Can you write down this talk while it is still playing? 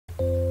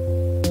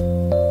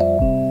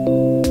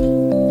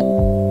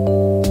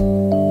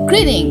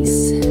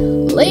Greetings,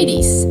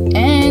 ladies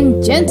and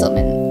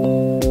gentlemen.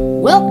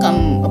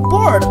 Welcome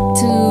aboard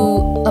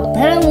to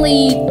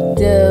apparently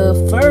the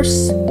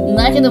first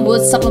Night in the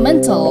Woods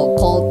supplemental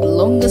called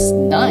Longest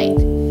Night.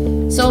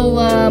 So,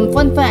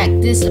 fun fact,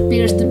 this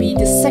appears to be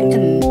the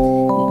second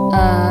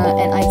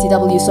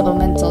NITW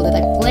supplemental that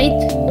I played.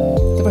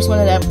 The first one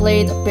that I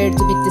played appeared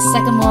to be the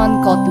second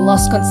one called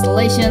Lost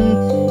Constellation,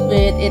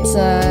 with its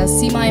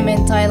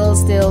semi-main title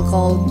still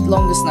called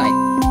Longest Night.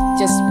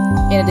 Just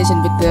in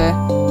addition with the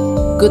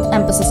good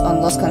emphasis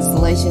on Lost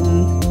Constellation.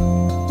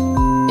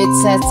 It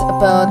says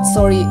about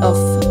story of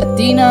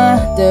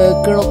Athena,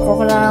 the girl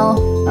crocodile,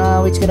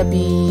 which gonna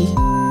be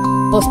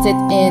posted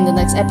in the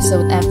next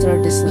episode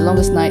after this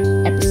Longest Night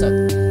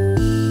episode.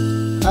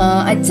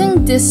 I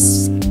think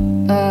this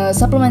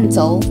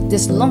supplemental,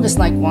 this Longest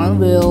Night one,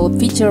 will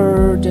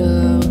feature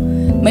the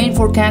main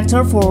 4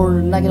 character for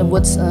Night in the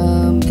Woods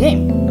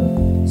game.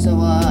 So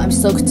I'm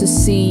stoked to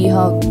see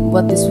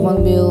what this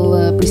one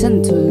will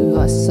present to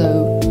us.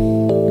 So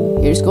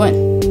here's going.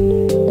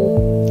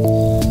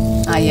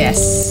 Ah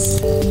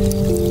yes.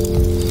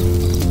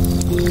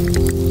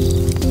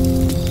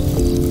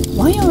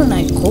 Why aren't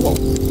I cool?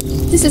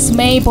 This is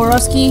May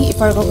Borowski,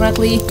 if I recall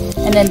correctly,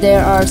 and then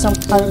there are some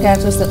other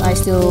characters that I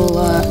still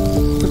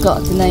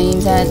forgot the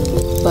names at,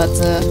 but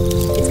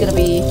it's gonna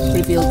be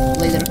revealed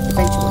later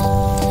eventually.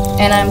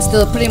 And I'm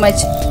still pretty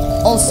much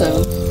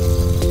also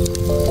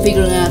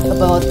figuring out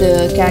about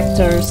the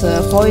character's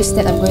voice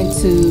that I'm going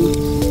to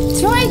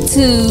try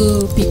to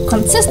be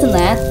consistent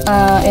at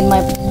in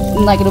my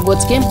Night in the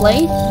Woods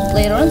gameplay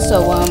later on.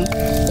 So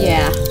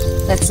yeah,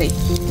 let's see.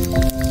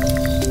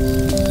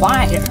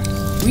 Fire.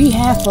 We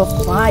have a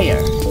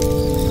fire.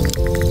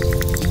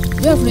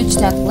 We have reached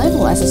that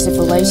level as a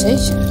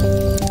civilization.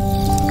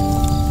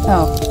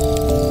 Oh,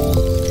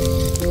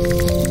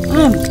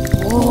 I'm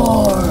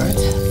bored.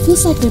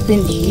 Feels like we've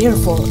been here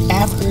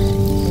forever.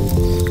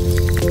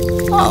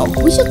 Oh,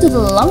 we should do the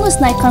Longest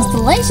Night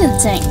constellation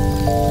thing.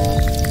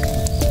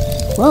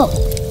 Whoa,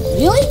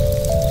 really?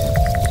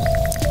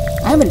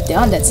 I haven't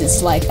done that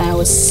since like I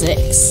was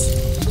 6.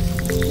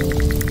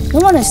 No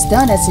one has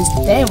done that since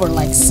they were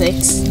like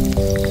 6.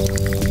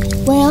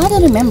 Well, I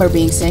don't remember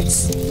being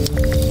 6.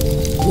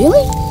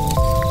 Really?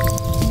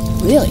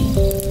 Really?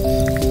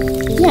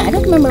 Yeah, I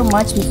don't remember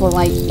much before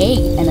like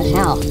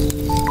 8.5.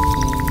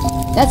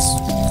 That's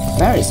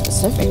very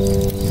specific.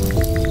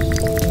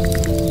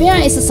 Bear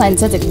is a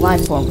synthetic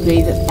life form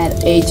created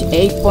at age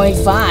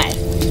 8.5.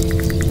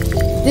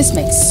 This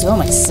makes so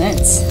much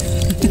sense.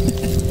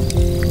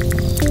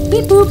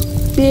 Beep boop,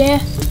 bear.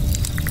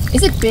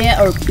 Is it bear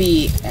or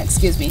bee?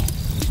 Excuse me.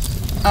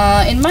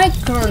 In my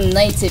current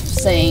native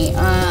saying,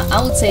 I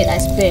would say it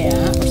as bear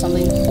or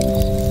something.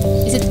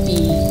 Is it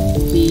bee?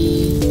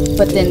 Bee.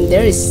 But then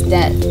there is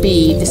that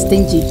bee, the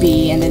stingy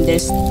bee, and then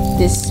there's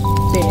this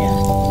bear.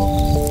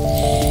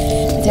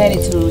 I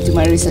need to do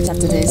my research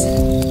after this.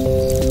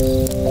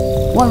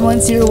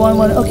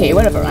 11011. Okay,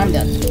 whatever, I'm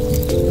done.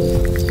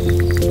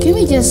 Can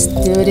we just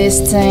do this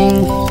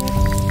thing?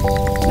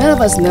 None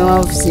of us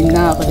know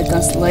enough of the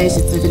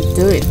constellations to even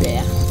do it,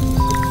 Bear.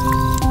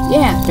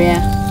 Yeah,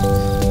 Bear.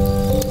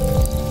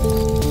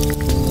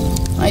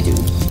 I do.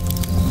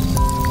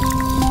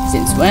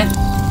 Since when?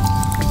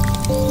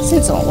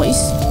 Since always.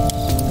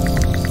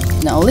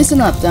 Now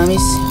listen up,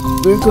 dummies.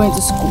 We're going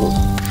to school.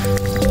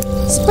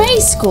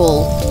 Space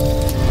school!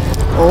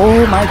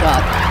 Oh my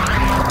god.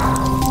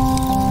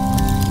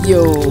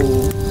 Yo,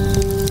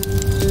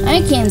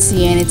 I can't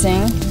see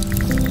anything.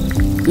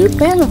 We're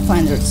pattern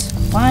finders.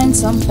 Find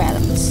some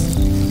patterns.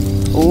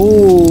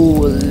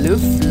 Oh,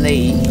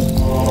 lovely.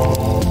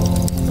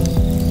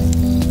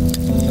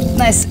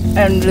 Nice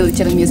and really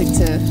chilling music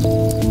too.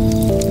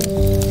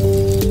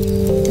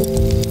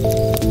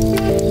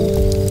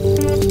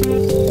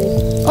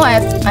 Oh,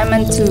 I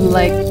meant to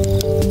like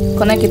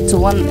connect it to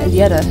one and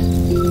the other,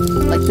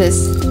 like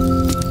this.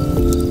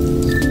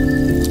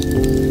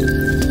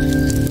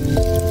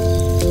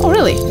 Oh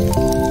really?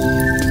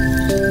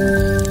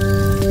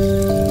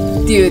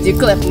 Dude, you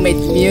could have made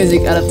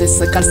music out of this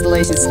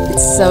constellations.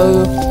 It's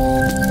so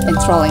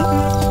enthralling.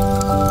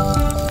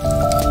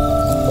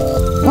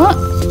 What?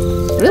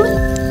 Really?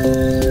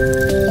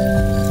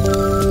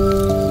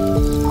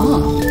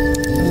 Oh.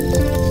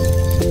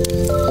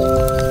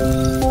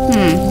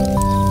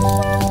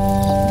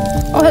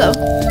 Oh, hello.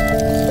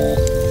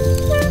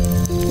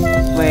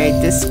 Wait,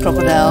 this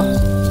crocodile.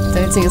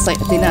 Don't you think it's like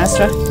Athena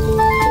Astra?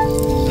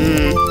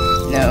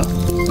 No.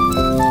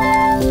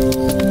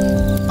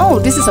 Oh,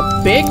 this is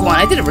a big one.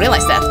 I didn't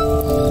realize that.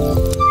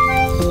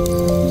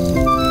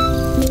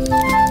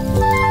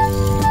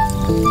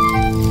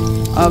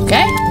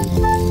 Okay.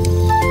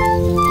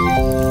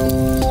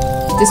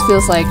 This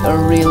feels like a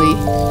really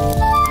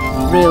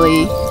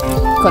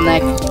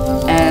connect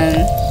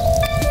and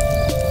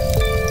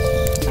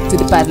to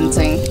the pattern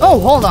thing. Oh,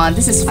 hold on.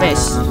 This is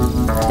fish.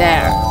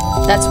 There.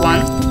 That's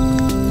one.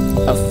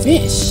 A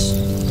fish.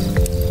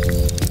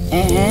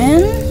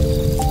 And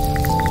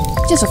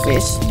just a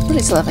fish.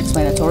 Pretty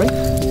self-explanatory.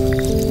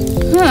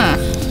 Huh.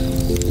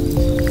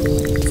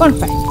 Fun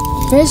fact.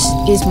 Fish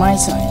is my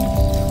sign.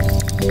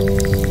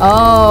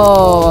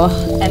 Oh,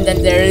 and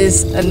then there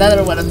is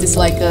another one of this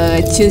like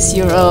choose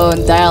your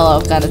own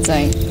dialogue kind of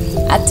thing.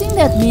 I think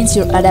that means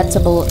you're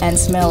adaptable and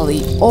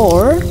smelly,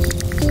 or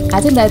I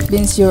think that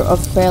means you're a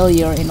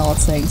failure in all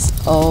things.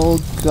 Oh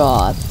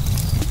god.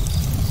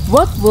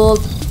 What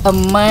would a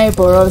My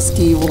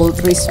Borowski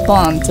would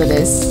respond to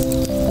this?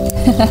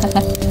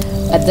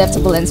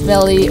 Adaptable and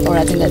smelly, or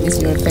I think that means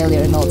you're a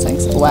failure in all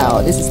things.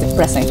 Wow, this is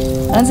depressing.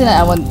 I don't think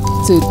that I want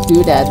to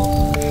do that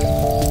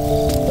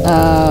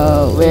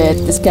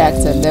with this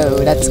character. No,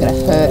 that's gonna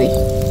hurt it.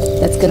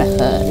 That's gonna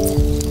hurt.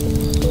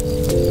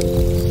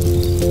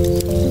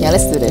 Yeah,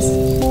 let's do this.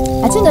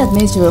 I think that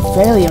means you're a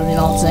failure in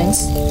all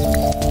things.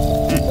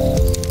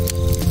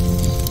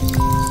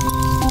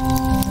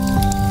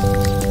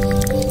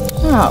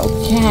 Oh,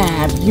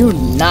 Cap, you're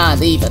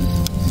not even.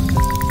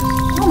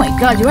 Oh my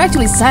god, you're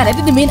actually sad. I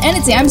didn't mean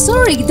anything. I'm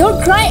sorry.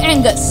 Don't cry,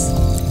 Angus.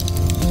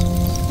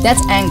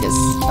 That's Angus.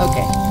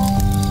 Okay.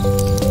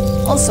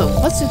 Also,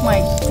 what's with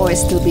my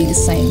voice still being the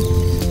same?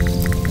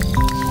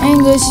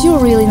 Angus, you're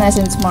really nice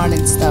and smart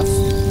and stuff.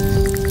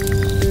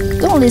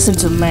 Don't listen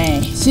to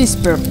May. She's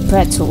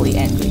perpetually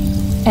angry.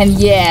 And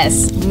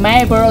yes,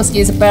 My Borowski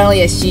is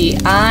apparently a she.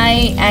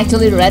 I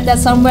actually read that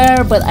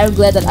somewhere, but I'm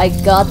glad that I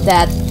got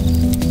that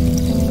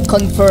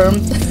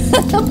confirmed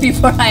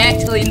before I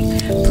actually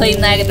play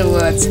Negative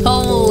Words.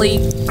 Holy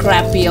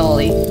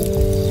crappy-oly.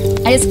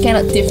 I just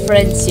cannot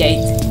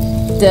differentiate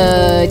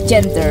the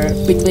gender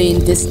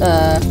between this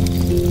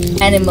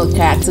animal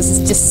characters.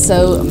 It's just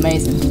so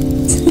amazing.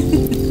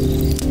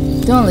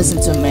 Don't listen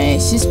to me,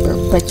 she's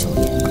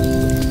perpetually angry.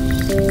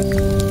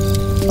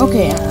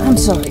 Okay, I'm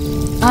sorry.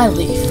 I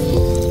leave.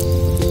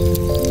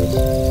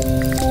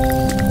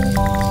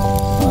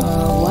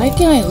 Why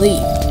can't I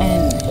leave?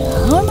 And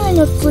how am I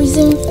not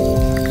freezing?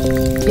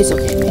 It's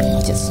okay,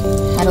 man. Just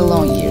had a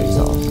long year, is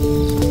all.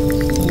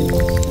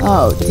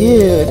 Oh,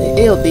 dude,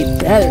 it'll be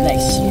better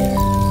next year.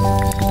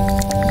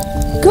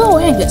 Go,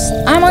 Angus!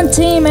 I'm on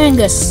Team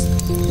Angus!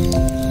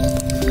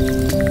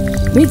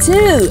 Me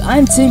too!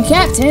 I'm Team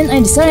Captain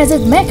and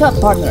decided makeup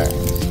partner.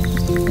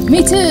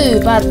 Me too,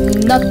 but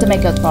not the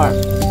makeup part.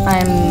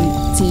 I'm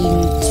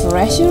Team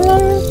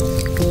Treasurer?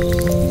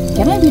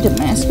 Can I be the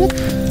mascot?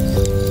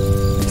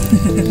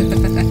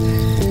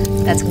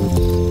 That's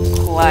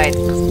quite...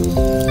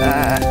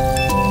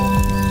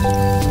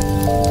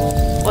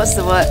 what's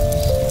the word?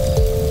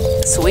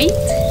 Sweet?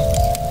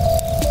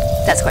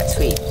 That's quite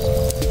sweet.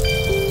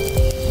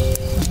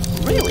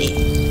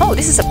 Really? Oh,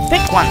 this is a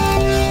big one.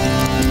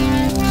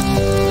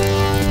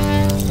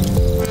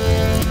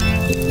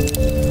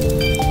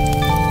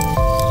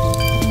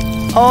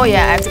 Oh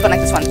yeah, I have to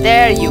connect this one.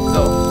 There you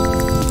go.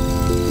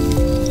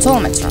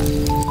 Supplemental.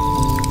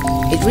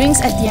 It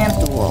rings at the end of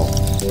the world.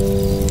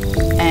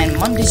 And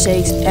Monday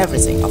shakes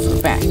everything off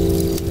her back.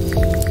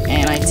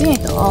 And I think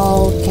it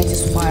all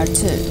catches fire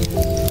too.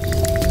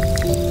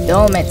 It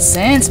all made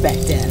sense back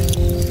then.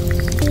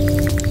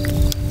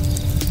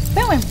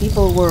 Back when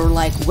people were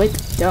like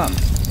wicked dumb.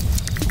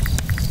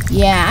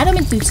 Yeah, I don't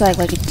mean to sound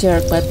like a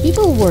jerk, but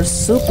people were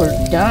super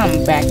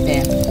dumb back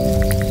then.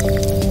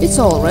 It's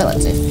all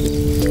relative.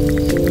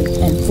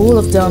 And full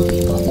of dumb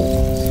people.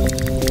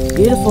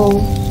 Beautiful,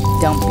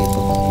 dumb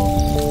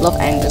people. Love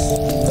Angus.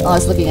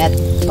 Always looking at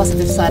the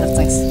positive side of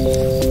things.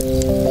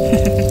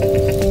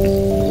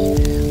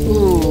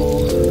 Ooh.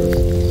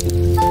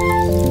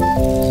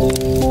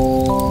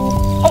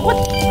 Oh, what?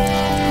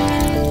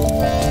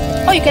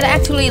 Oh, you can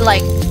actually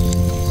like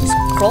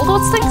scroll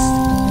those things?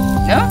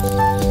 No?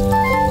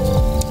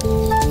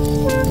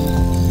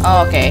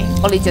 Oh, okay.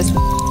 Only just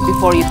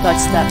before you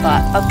touch that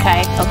part.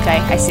 Okay, okay,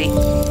 I see.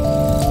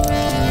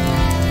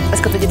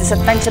 Let's continue this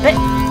adventure bit.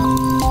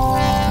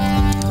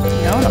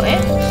 No, not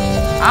yet.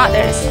 Ah,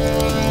 there it is.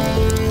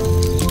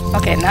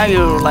 Okay, now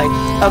you're like...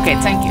 Okay,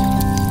 thank you.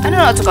 I don't know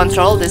how to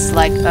control this,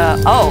 like...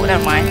 oh,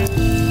 never mind.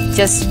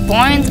 Just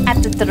point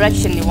at the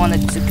direction you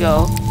wanted to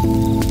go.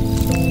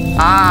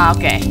 Ah,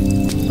 okay.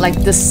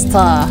 Like the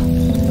star.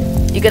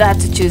 You're gonna have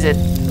to choose it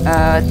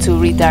to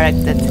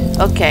redirect it.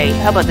 Okay,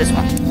 how about this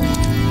one?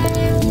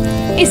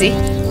 Easy.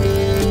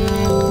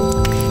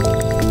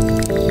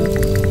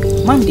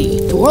 Monday,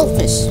 the world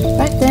fish.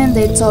 Back then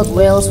they thought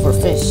whales were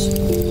fish.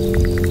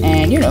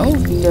 And you know,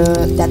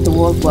 that the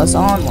world was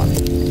on one.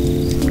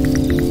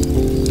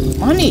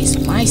 Money is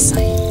my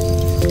sign.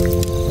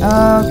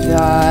 Oh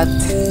god.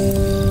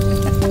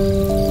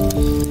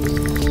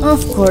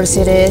 Of course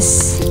it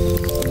is.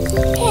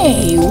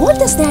 Hey, what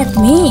does that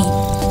mean?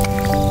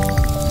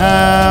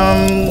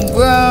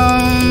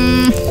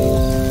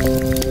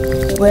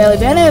 Well,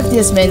 if any of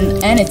this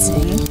mean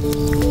anything,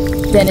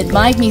 then it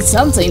might mean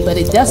something, but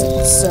it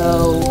doesn't,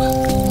 so...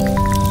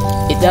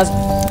 It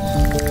doesn't.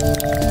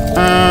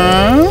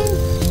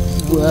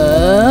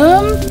 Worm?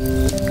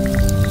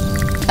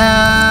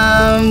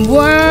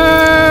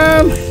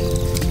 Worm?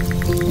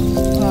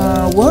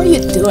 What are you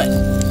doing?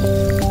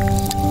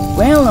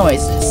 Whale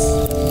noises.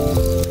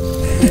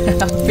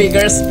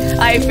 Figures.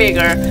 I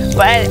figure.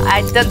 But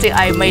I don't think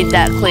I made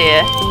that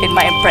clear in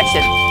my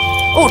impression.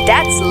 Oh,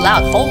 that's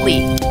loud.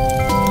 Holy.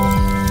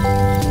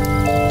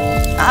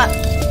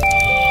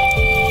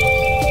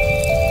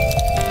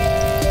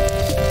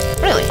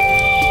 Really?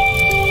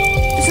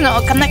 There's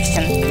no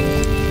connection.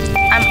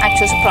 I'm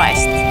actually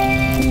surprised.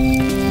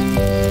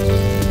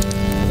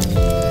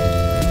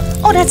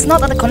 Oh, that's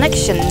not a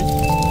connection.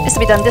 It's to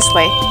be done this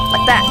way,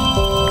 like that.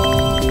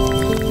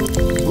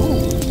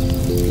 Ooh.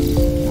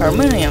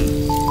 Harmonium.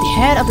 The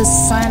head of the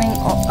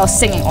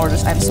singing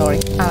orders. I'm sorry.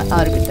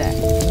 I'll repeat that.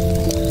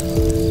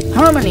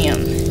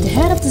 Harmonium. The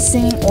head of the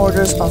singing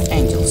orders of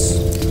angels.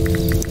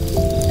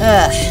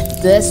 Ugh,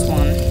 this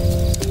one.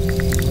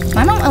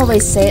 My mom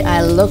always said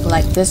I look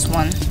like this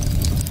one.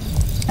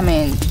 I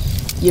mean,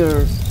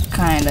 you're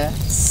kinda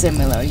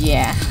similar,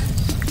 yeah.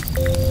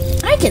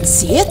 I can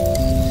see it.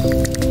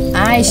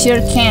 I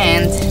sure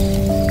can't.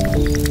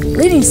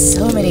 Leading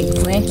so many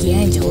cranky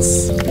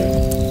angels.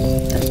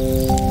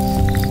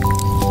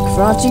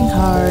 Crouching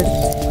hard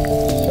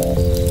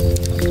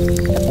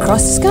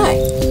across the sky.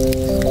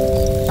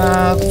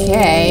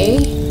 Okay.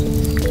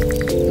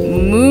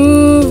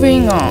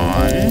 Moving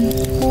on.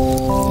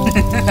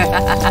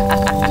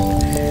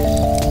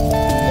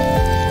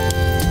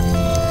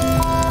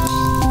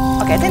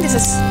 Okay, I think this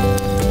is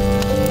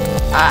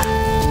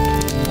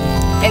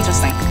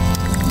interesting.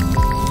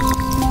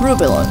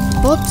 Rubella,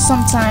 both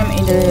sometime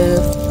in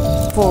the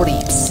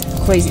 40s.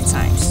 Crazy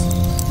times.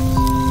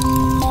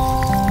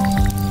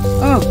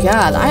 Oh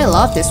god, I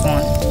love this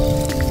one.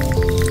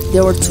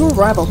 There were two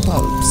rival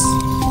popes,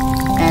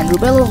 and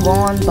Rubella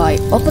won by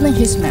opening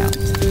his mouth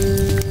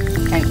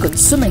and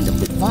consuming them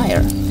with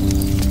fire.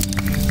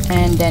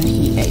 And then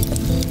he ate them.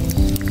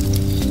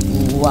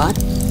 What?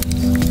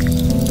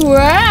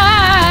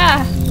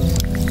 Wah!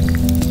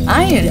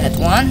 I knew that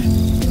one.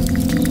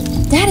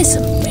 That is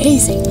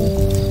amazing.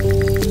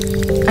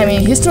 I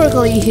mean,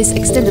 historically, his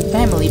extended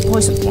family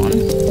poisoned one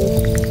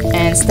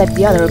and stabbed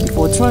the other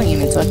before throwing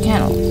him into a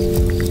canal.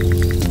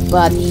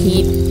 But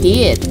he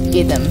did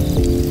eat them.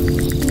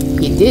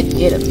 He did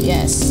eat them,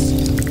 yes.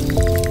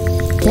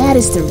 That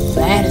is the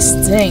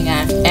baddest thing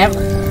I've ever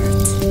heard.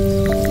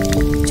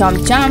 Chom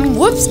chom,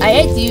 whoops, I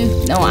ate you.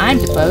 No, I'm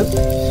the Pope.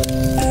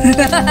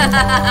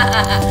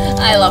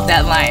 I love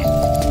that line.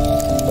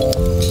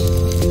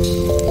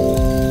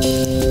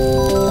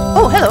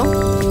 Oh, hello.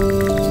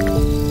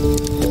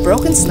 The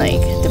broken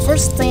snake, the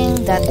first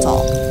thing that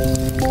talked.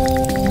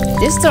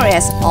 This story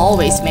has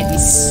always made me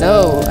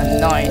so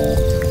annoyed.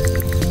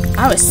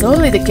 I was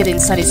totally the kid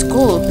inside his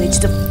school who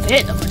pitched a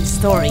fit over this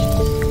story.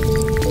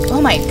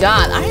 Oh my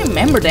god, I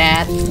remember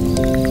that.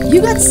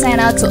 You got sent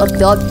out to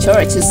adult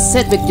church to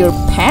sit with your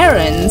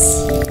parents.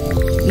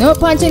 No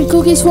punch and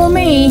cookies for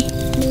me.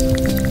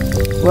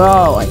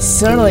 Whoa, I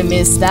certainly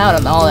missed out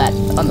on all that.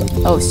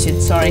 Oh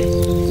shit, sorry.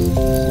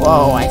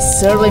 Whoa, I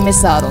certainly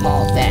missed out on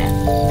all of that.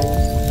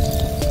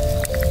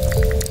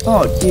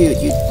 Oh dude,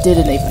 you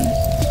didn't even.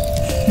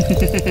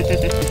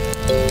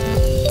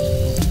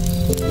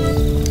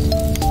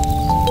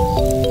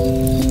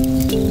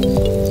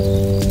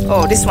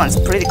 Oh, this one's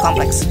pretty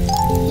complex.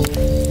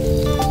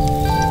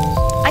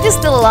 I just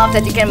still love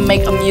that you can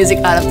make a music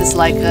out of this,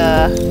 like,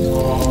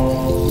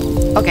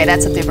 okay,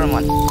 that's a different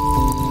one.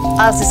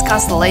 Out of this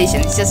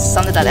constellation, it's just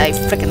something that I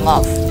freaking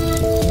love.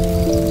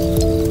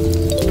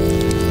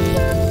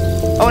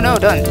 Oh no,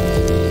 don't.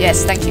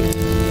 Yes, thank you.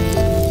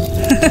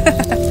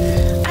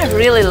 I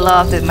really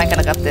love the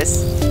mechanic of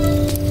this.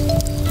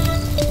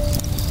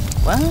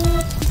 What?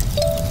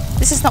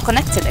 This is not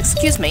connected,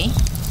 excuse me.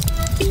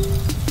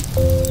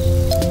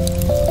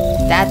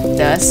 That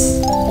does.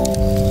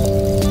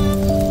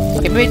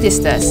 Okay, maybe this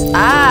does.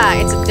 Ah,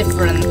 it's a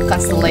different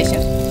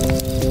constellation.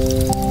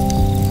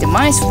 The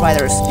mice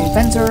writers,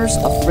 inventors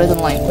of written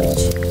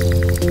language.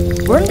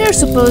 Weren't there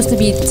supposed to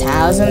be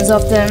thousands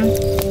of them?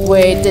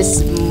 Wait,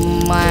 this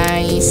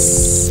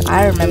mice...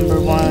 I remember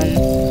one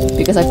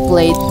because I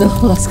played the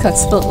Lost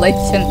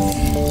Constellation,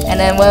 and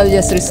then well, it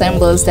just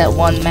resembles that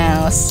one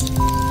mouse.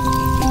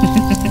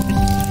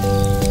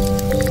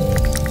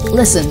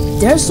 Listen,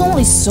 there's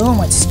only so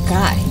much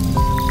sky.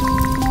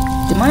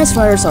 The mice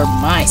writers are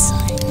my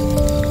side.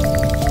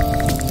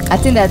 I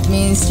think that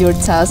means you're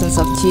thousands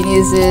of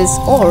geniuses,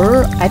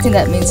 or I think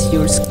that means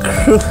you're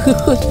screwed.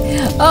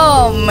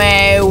 Oh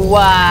man,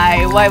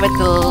 why? Why with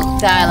the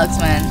dialogues,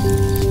 man?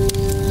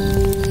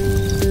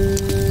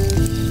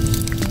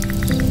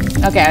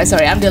 Okay, I'm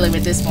sorry, I'm dealing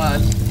with this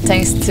one.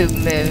 Thanks to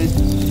mood.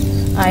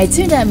 I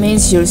think that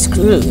means you're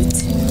screwed.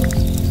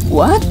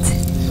 What?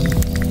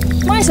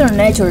 Mice are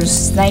nature's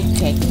snake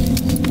cake.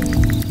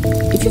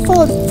 If you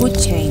follow the food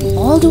chain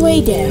all the way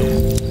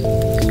down,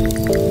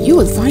 you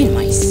will find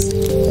mice.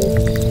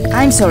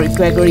 I'm sorry,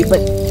 Gregory,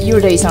 but your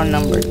days are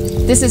numbered.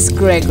 This is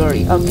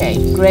Gregory. Okay,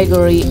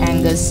 Gregory,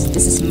 Angus,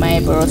 this is May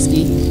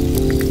Borowski.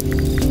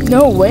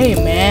 No way,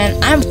 man.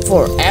 I'm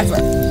forever.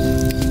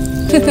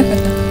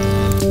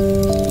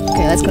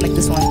 Okay, let's connect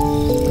this one.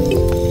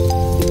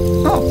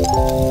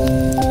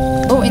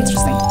 Oh,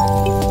 interesting.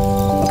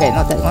 Okay,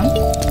 not that one.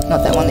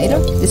 Not that one either.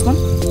 This one.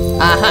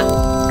 Aha!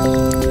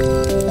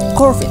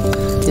 Corvin,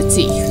 the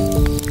thief.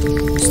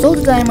 stole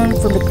the diamond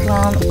from the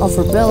crown of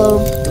her bellow,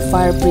 the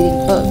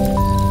fire-breathing boat.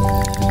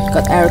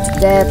 Got arrowed to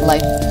death like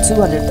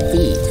 200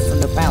 feet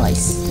from the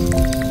palace.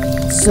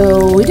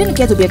 So we didn't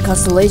get to be a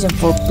constellation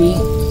for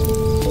being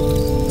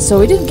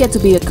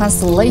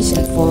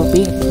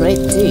a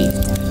great thief.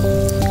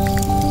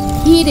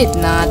 He did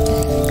not.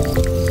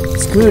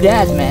 Screw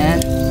that,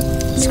 man.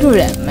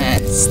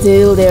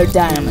 Steal their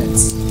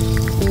diamonds.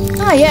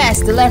 Ah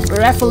yes, the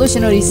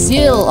revolutionary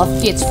zeal of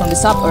kids from the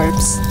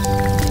suburbs.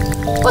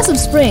 Possum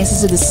Springs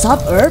is in the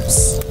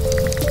suburbs?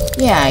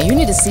 Yeah, you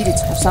need a city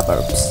to have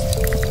suburbs.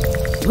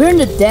 We're in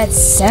the dead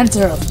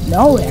center of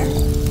nowhere.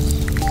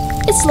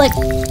 It's like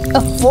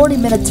a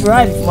 40-minute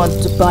drive if you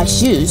want to buy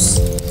shoes.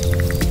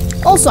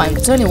 Also, I'm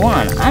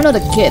 21. I'm not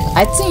a kid.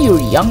 I think you're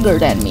younger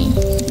than me.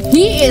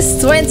 He is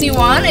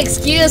 21?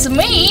 Excuse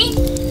me?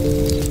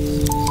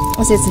 Oh,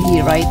 it's a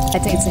he, right? I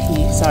think it's a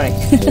he. Sorry.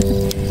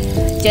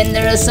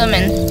 Gender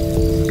assuming.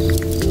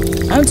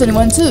 I'm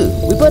 21 too.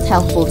 We both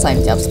have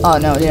full-time jobs. Oh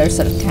no, they're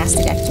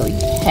sarcastic actually.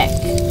 Heck.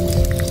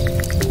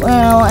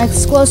 Well,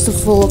 as close to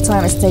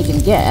full-time as they can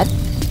get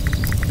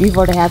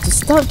before they have to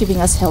start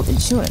giving us health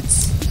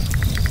insurance.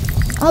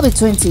 I'll be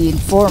 20 in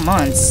 4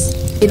 months.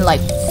 In like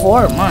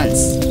 4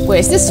 months. Wait,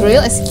 is this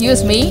real?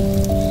 Excuse me?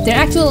 They're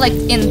actually like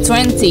in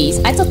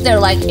 20s. I thought they're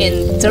like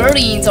in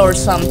 30s or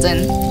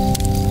something.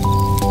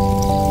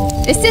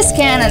 Is this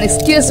canon?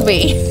 Excuse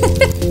me.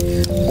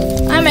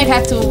 I might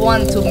have to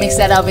want to mix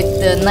that up with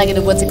the Night in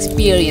the Woods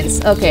experience.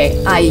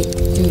 Okay, I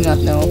do not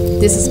know.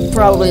 This is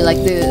probably like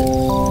the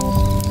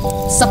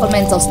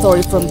supplemental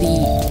story from the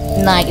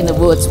Night in the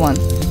Woods one.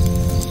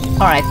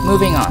 Alright,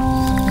 moving on.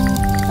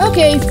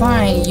 Okay,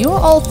 fine. You're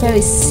all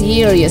very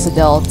serious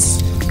adults.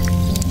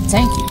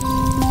 Thank you.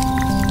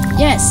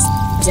 Yes,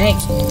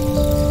 thank you.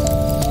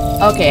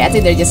 Okay, I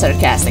think they're just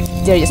sarcastic.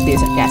 They're just being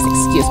sarcastic,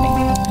 excuse me.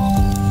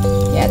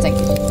 Yeah, thank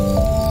you.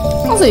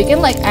 Also, you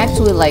can like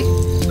actually like,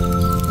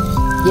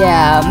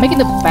 yeah, making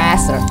it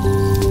faster.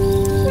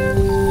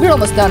 We're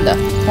almost done though.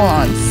 Hold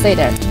on, stay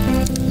there.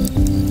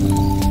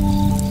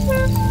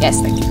 Yes,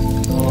 thank you.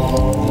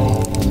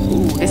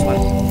 Ooh, this one.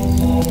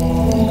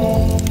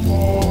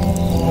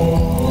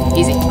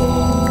 Easy.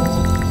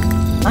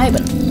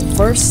 Ivan,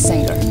 first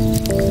singer.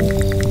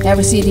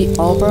 Ever see the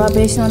opera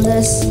based on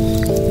this?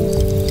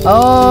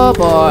 Oh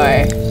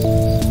boy.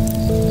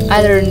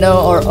 Either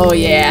no or oh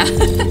yeah.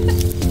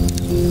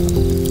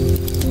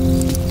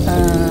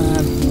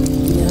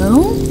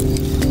 No?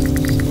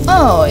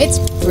 Oh, it's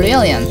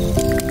brilliant.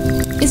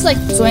 It's like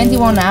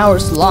 21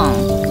 hours long.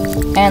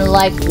 And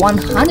like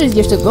 100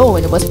 years ago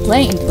when it was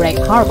playing in Break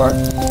Harbor.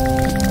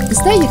 The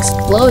stage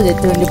exploded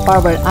during the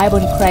part where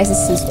Ivan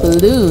crashes his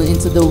balloon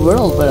into the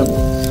whirlwind.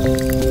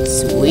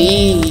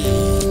 Sweet.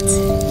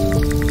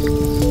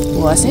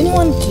 Was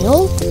anyone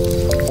killed?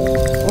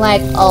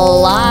 Like a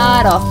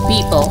lot of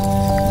people.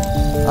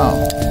 Oh.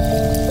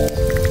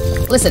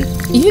 Listen,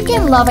 if you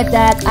can laugh at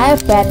that, I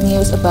have bad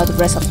news about the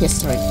rest of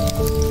history.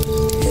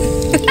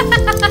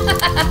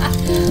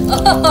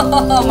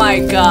 Oh my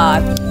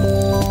god.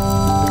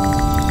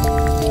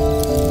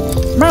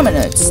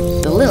 Marmonuts,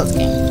 the little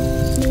king.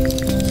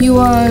 He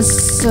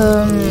was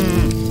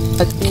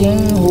a king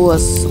who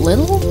was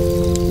little?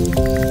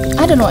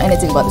 I don't know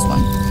anything about this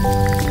one.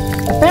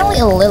 Apparently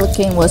a little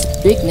king was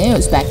big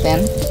news back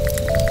then.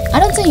 I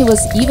don't think he was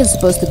even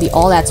supposed to be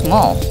all that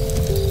small.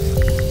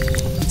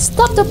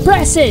 Stop the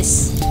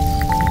presses!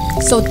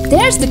 So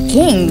there's the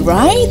king,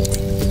 right?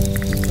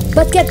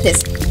 But get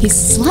this, he's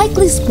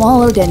slightly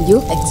smaller than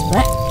you'd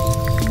expect.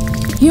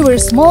 He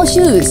wears small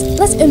shoes.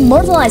 Let's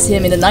immortalize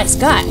him in the night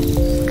sky.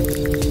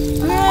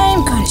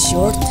 I'm kinda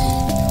short.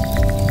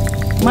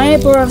 My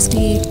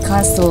Borovsky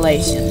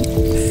constellation.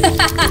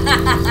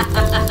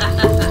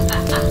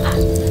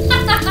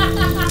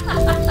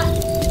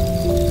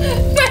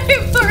 My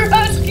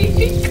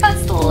Borovsky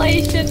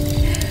constellation.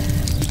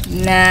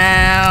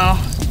 Now,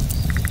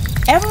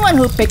 everyone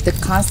who picked the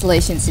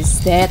constellations is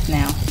dead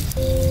now.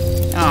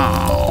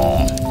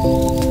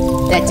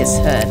 Oh, that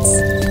just hurts.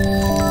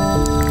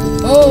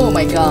 Oh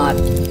my god.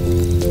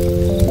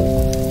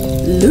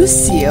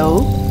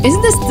 Lucio?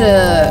 Isn't this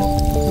the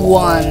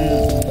one?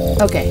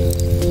 Okay.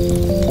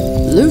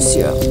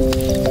 Lucio.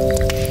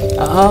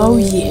 Oh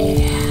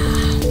yeah.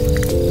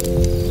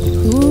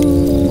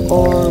 Who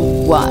or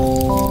what?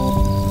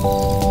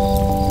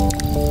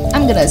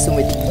 I'm gonna assume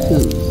with who.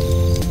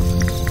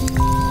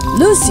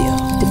 Lucio,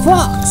 the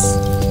fox.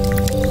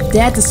 They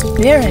had to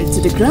spear him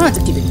to the ground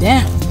to keep him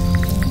down.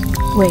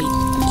 Wait,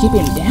 keep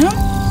him down?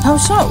 How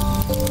so?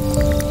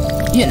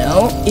 You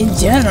know, in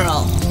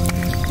general.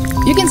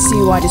 You can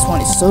see why this one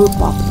is so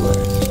popular.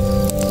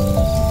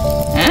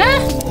 Huh?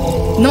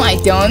 No, I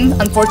don't,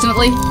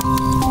 unfortunately.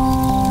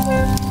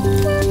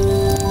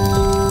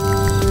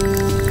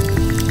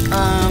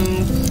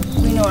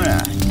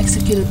 Winona,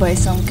 executed by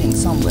some king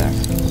somewhere.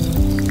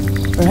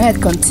 Her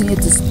head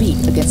continued to speak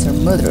against her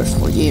murderers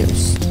for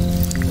years.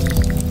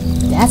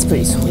 That's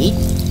pretty sweet.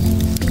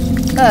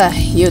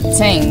 You'd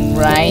think,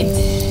 right?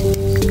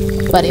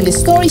 But in the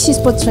story she's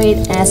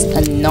portrayed as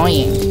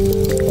annoying.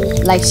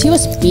 Like she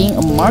was being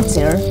a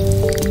martyr,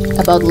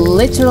 about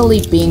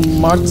literally being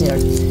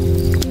murdered.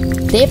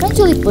 They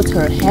eventually put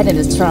her head in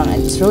the trunk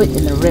and threw it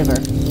in the river.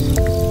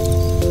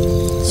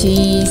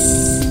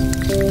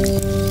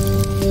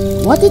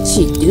 What did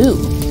she do?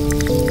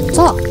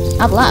 Talk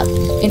out loud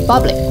in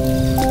public.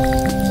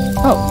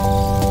 Oh,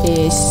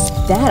 is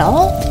that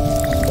all?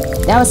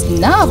 That was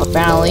enough,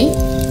 apparently.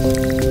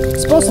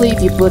 Supposedly,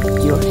 if you put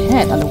your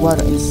head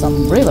underwater in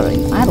some river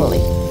in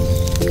Italy,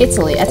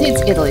 I think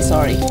it's Italy,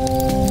 sorry,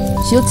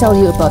 she'll tell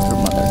you about her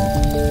mother.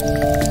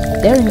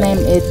 They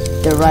renamed it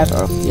the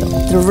River of Guilt.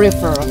 The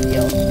River of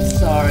Guilt.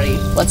 Sorry,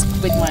 what's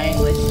with my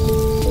English?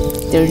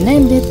 They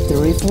renamed it the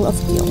River of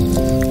Guilt.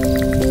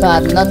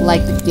 But not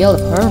like the guilt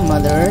of her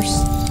mothers.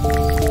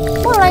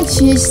 More like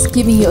she's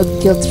giving you a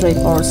guilt trip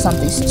or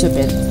something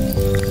stupid.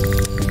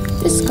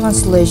 This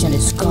constellation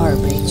is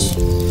garbage.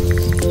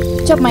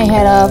 Chop my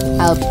head off,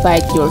 I'll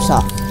bite yours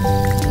off.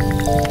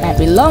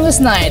 Happy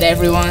longest night,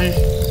 everyone.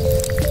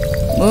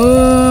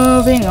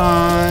 Moving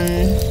on.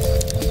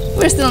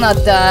 We're still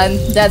not done,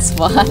 that's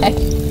why.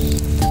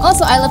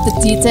 Also, I love the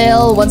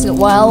detail once in a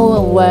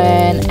while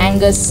when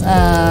Angus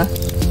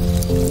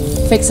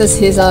fixes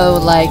his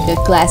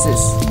glasses.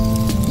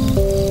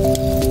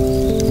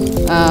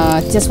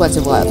 Just once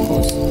in a while, of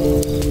course.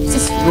 It's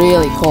just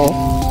really cool.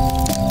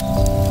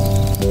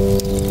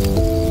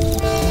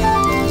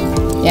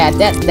 Yeah,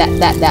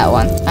 that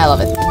one. I love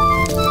it.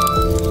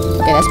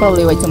 Okay, that's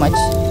probably way too much.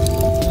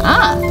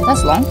 Ah,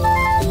 that's long.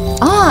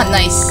 Ah,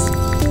 nice.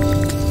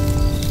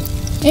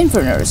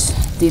 Inferners,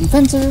 the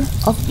inventor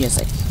of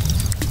music.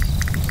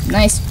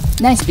 Nice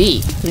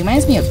beat.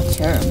 Reminds me of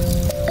Germ.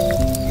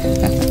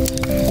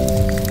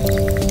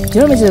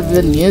 Germ is a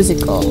bit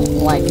musical,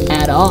 like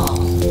at all.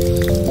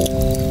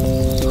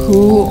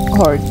 Who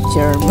or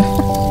Germ?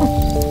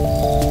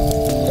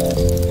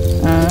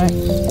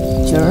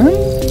 Germ?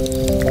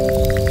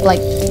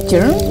 Like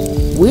Germ?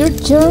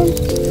 Weird Germ?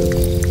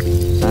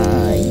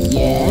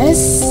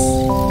 Yes?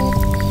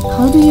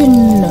 How do you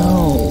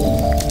know?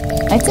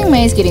 I think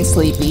May is getting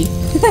sleepy.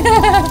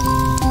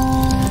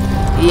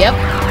 Yep,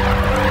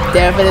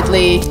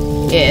 definitely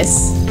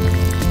is.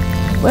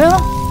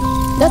 Well,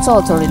 that's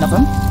all 13 of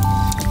them.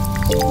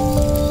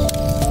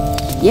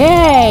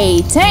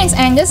 Yay! Thanks,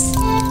 Angus!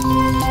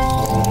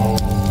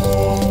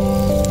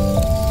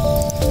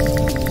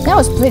 That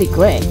was pretty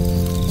great.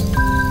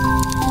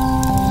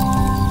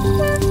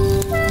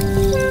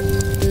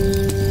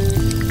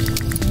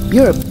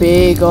 You're a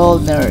big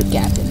old nerd,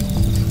 Captain.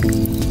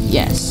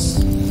 Yes.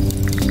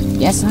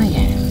 Yes, I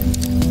am.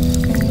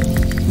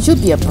 You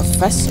should be a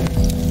professor.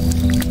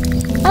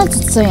 I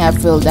should say I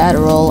filled that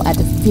role at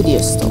the video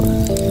store.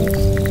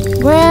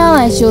 Well,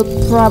 I should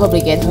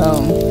probably get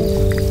home.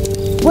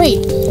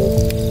 Wait!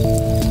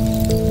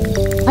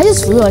 I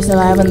just realized that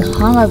I haven't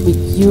hung out with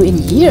you in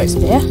years,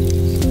 Bear.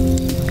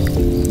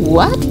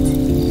 What?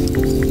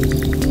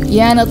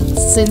 Yeah, not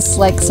since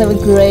like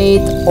 7th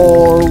grade,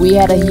 or we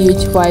had a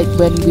huge fight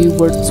when we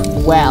were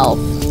 12.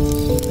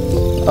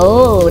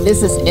 Oh,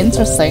 this is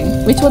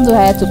interesting. Which one do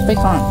I have to pick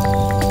on?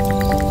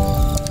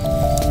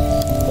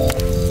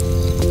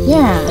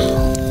 Yeah,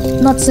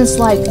 not since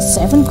like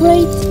 7th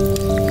grade?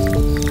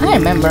 I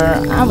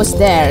remember, I was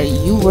there,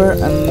 you were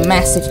a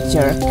massive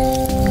jerk.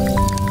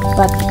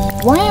 But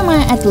why am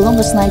I at the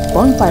longest night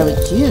bonfire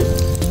with you?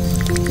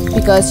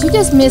 Because you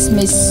just miss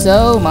me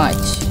so much.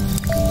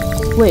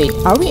 Wait,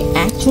 are we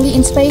actually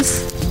in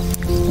space?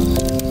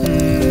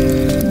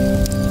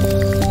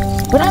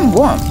 But I'm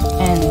warm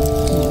and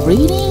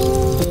reading?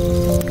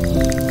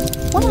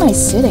 What am I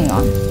sitting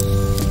on?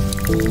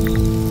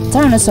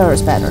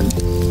 Tyrannosaurus pattern.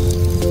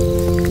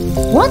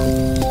 What?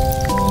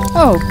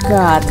 Oh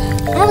god,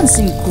 I haven't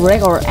seen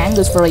Greg or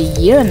Angus for a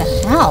year and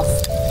a half.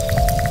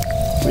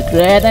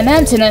 Regret and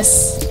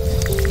emptiness.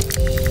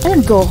 I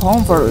didn't go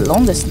home for the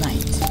longest night.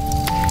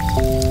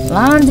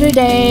 Laundry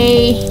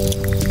day.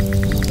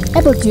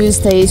 Apple juice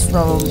stays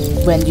from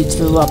when you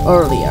threw up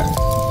earlier.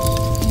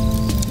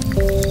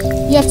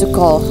 You have to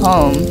call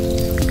home.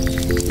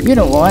 You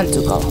don't want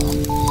to call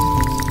home.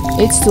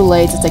 It's too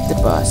late to take the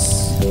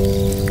bus.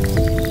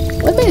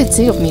 What made you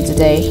think of me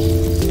today?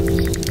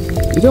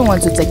 You don't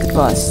want to take the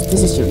bus.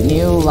 This is your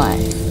new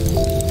life.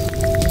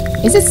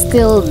 Is it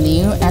still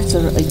new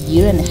after a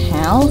year and a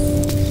half?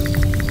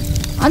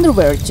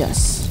 Underwear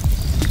just.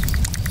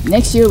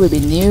 Next year will be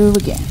new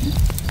again.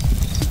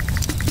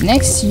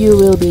 Next you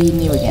will be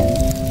new again.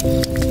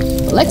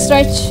 Leg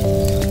stretch.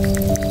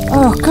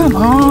 Oh, come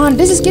on.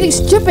 This is getting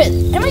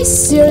stupid. Am I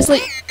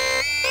seriously?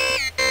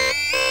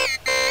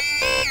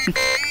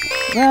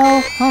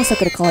 Well, how's that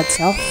gonna call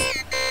itself?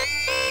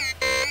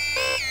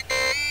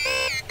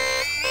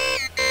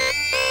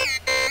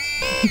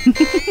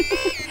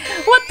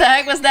 What the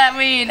heck was that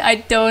mean? I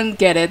don't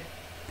get it.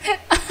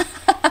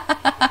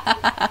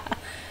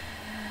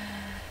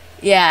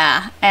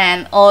 Yeah,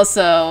 and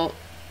also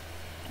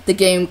the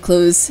game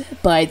closed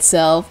by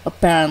itself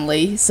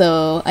apparently,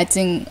 so I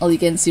think all you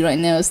can see right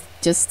now is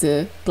just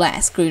the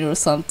black screen or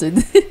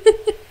something.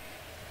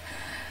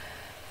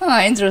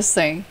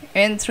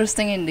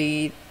 Interesting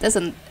indeed. That's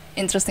an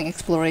interesting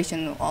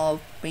exploration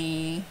of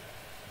me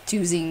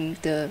choosing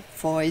the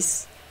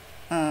voice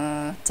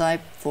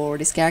type for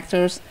these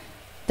characters,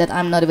 that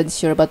I'm not even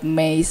sure about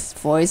May's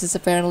voices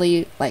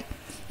apparently. Like,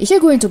 is she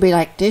going to be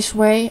like this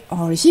way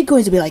or is she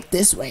going to be like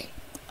this way?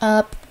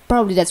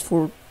 Probably that's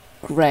for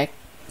Greg.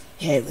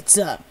 Hey, what's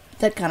up?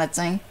 That kind of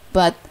thing.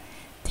 But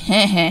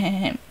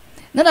damn.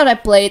 Now that I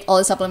played all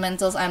the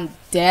supplementals, I'm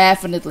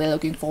definitely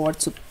looking forward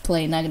to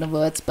play Night in the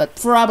Woods. But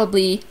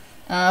probably,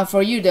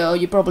 for you though,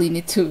 you probably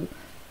need to.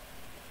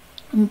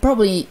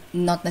 Probably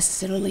not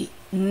necessarily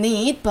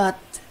need, but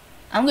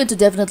I'm going to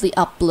definitely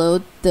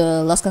upload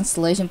the Lost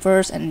Constellation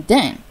first, and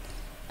then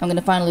I'm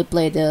gonna finally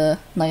play the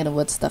Night in the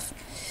Woods stuff.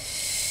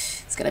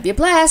 It's gonna be a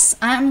blast.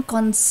 I'm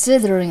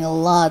considering a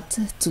lot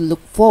to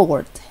look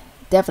forward,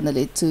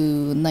 definitely, to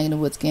Night in the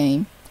Woods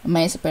game.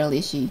 Maze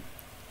apparently she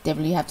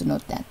definitely have to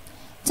note that.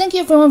 Thank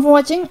you everyone for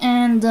watching,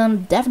 and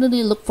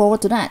definitely look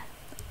forward to that.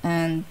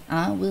 And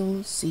I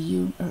will see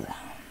you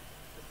around.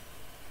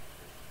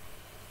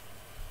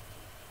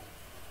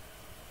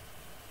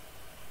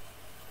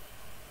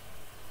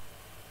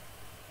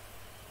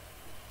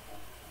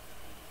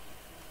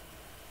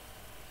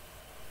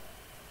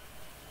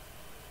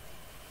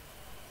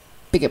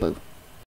 Peekaboo.